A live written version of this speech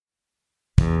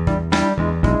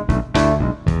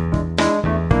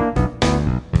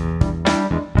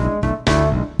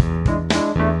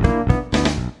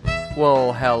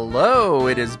Well, hello.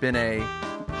 It has been a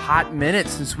hot minute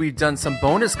since we've done some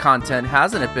bonus content,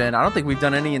 hasn't it been? I don't think we've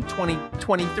done any in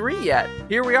 2023 yet.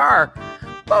 Here we are.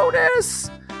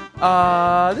 Bonus!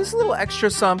 This is a little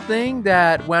extra something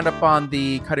that went up on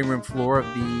the cutting room floor of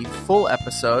the full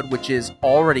episode, which is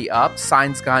already up.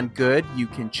 Sign's gone good. You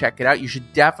can check it out. You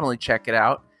should definitely check it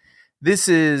out. This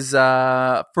is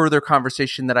further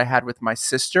conversation that I had with my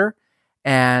sister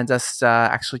and us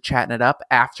actually chatting it up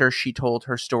after she told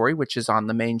her story, which is on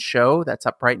the main show that's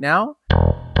up right now.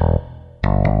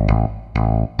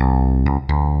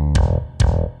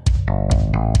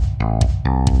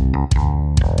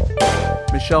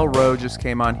 Michelle Rowe just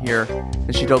came on here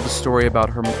and she told the story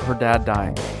about her dad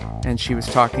dying. And she was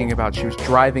talking about she was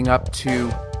driving up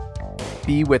to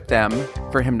be with them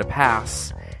for him to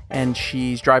pass. And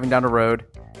she's driving down the road.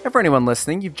 And for anyone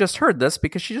listening, you've just heard this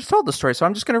because she just told the story. So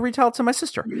I'm just going to retell it to my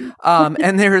sister.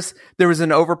 And there was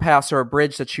an overpass or a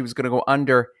bridge that she was going to go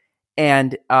under.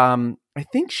 And I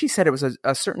think she said it was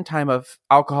a certain time of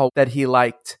alcohol that he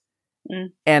liked.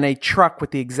 And a truck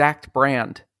with the exact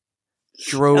brand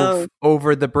drove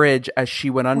over the bridge as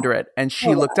she went under it. And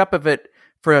she looked up of it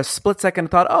for a split second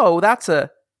and thought, oh, that's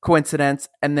a coincidence.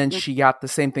 And then she got the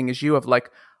same thing as you of like,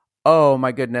 oh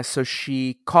my goodness. So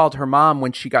she called her mom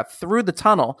when she got through the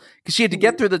tunnel because she had to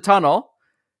get through the tunnel,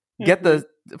 get the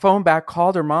phone back,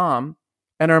 called her mom.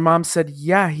 And her mom said,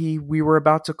 yeah, we were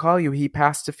about to call you. He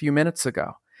passed a few minutes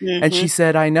ago. And she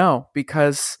said, I know,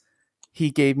 because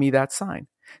he gave me that sign.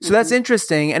 So that's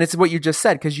interesting. And it's what you just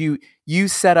said, because you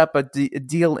set up a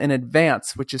deal in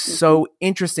advance, which is so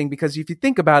interesting, because if you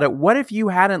think about it, what if you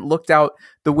hadn't looked out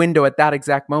the window at that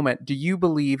exact moment? Do you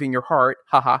believe in your heart,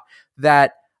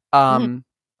 that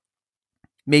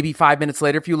maybe 5 minutes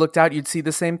later, if you looked out, you'd see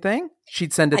the same thing?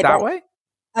 She'd send it that way?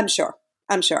 I'm sure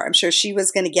she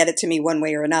was going to get it to me one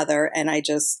way or another. And I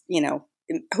just,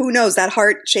 who knows, that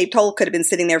heart-shaped hole could have been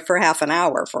sitting there for half an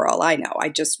hour for all I know.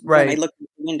 When I looked at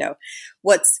the window.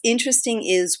 What's interesting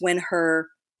is when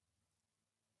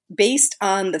based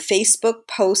on the Facebook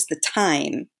post, the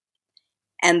time,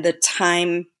 and the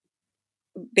time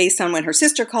based on when her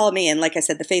sister called me, and like I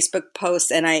said, the Facebook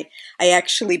post, and I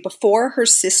actually, before her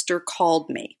sister called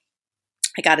me,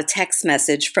 I got a text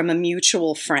message from a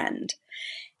mutual friend.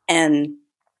 And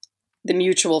the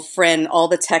mutual friend, all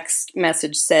the text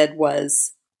message said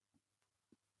was,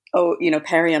 oh,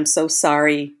 Parri, I'm so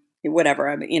sorry,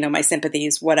 whatever, my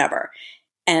sympathies, whatever.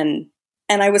 And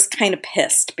I was kind of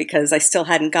pissed because I still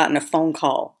hadn't gotten a phone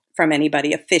call from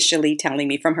anybody officially telling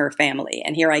me from her family.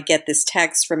 And here I get this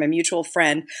text from a mutual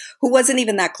friend who wasn't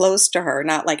even that close to her,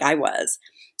 not like I was.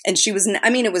 And she was,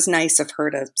 it was nice of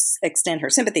her to extend her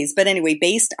sympathies. But anyway,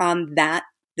 based on that,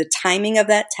 the timing of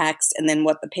that text and then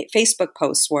what the Facebook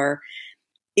posts were,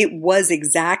 it was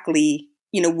exactly,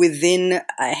 within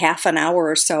a half an hour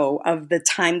or so of the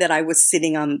time that I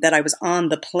was on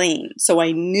the plane. So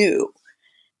I knew,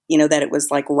 that it was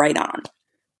like right on.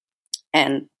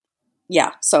 And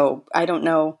yeah, so I don't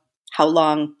know how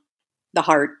long the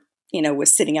heart,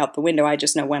 was sitting out the window. I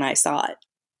just know when I saw it.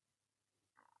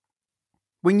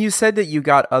 When you said that you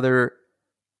got other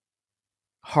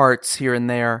hearts here and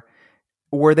there,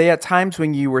 were they at times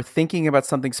when you were thinking about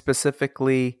something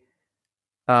specifically?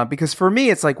 Because for me,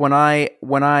 it's like when I,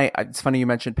 it's funny you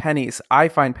mentioned pennies. I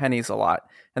find pennies a lot,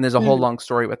 and there's a whole long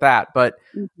story with that. But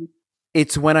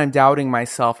it's when I'm doubting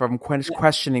myself or I'm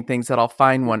questioning things that I'll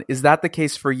find one. Is that the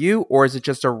case for you, or is it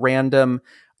just a random?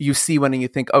 You see one and you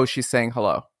think, oh, she's saying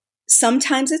hello.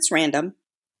 Sometimes it's random.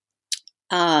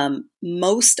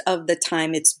 Most of the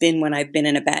time, it's been when I've been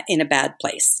in a bad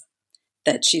place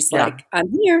that she's like,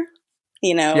 I'm here.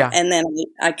 And then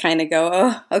I kind of go,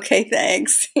 oh, okay,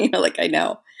 thanks. Like I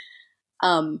know.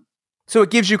 So it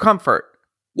gives you comfort.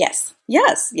 Yes,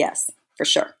 for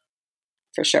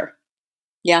sure.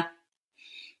 Yeah.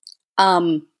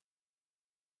 I'm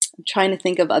trying to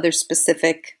think of other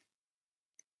specific.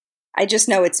 I just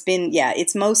know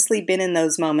it's mostly been in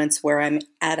those moments where I'm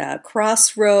at a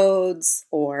crossroads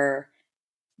or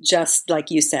just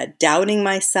like you said, doubting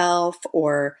myself,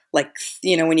 or like,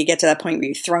 when you get to that point where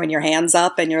you're throwing your hands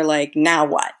up and you're like, now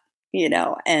what,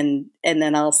 and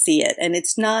then I'll see it. And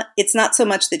it's not so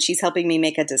much that she's helping me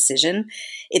make a decision.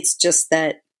 It's just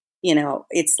that,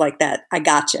 it's like that, I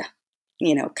gotcha,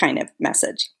 kind of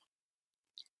message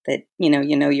that,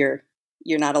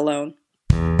 you're not alone.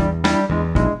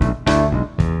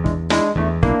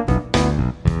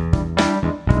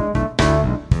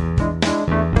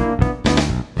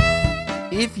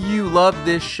 If you love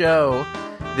this show,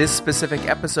 this specific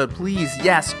episode, please,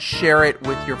 yes, share it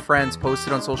with your friends, post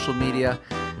it on social media.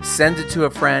 send it to a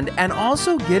friend, and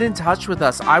also get in touch with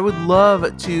us. I would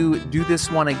love to do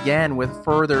this one again with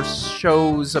further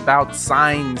shows about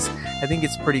signs. I think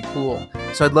it's pretty cool.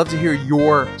 So I'd love to hear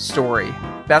your story.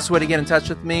 Best way to get in touch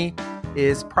with me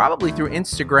is probably through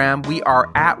Instagram. We are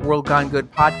at World Gone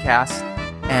Good Podcast.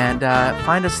 And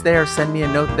find us there. Send me a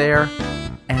note there.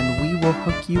 And we will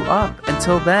hook you up.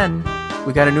 Until then,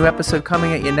 we got a new episode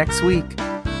coming at you next week.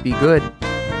 Be good.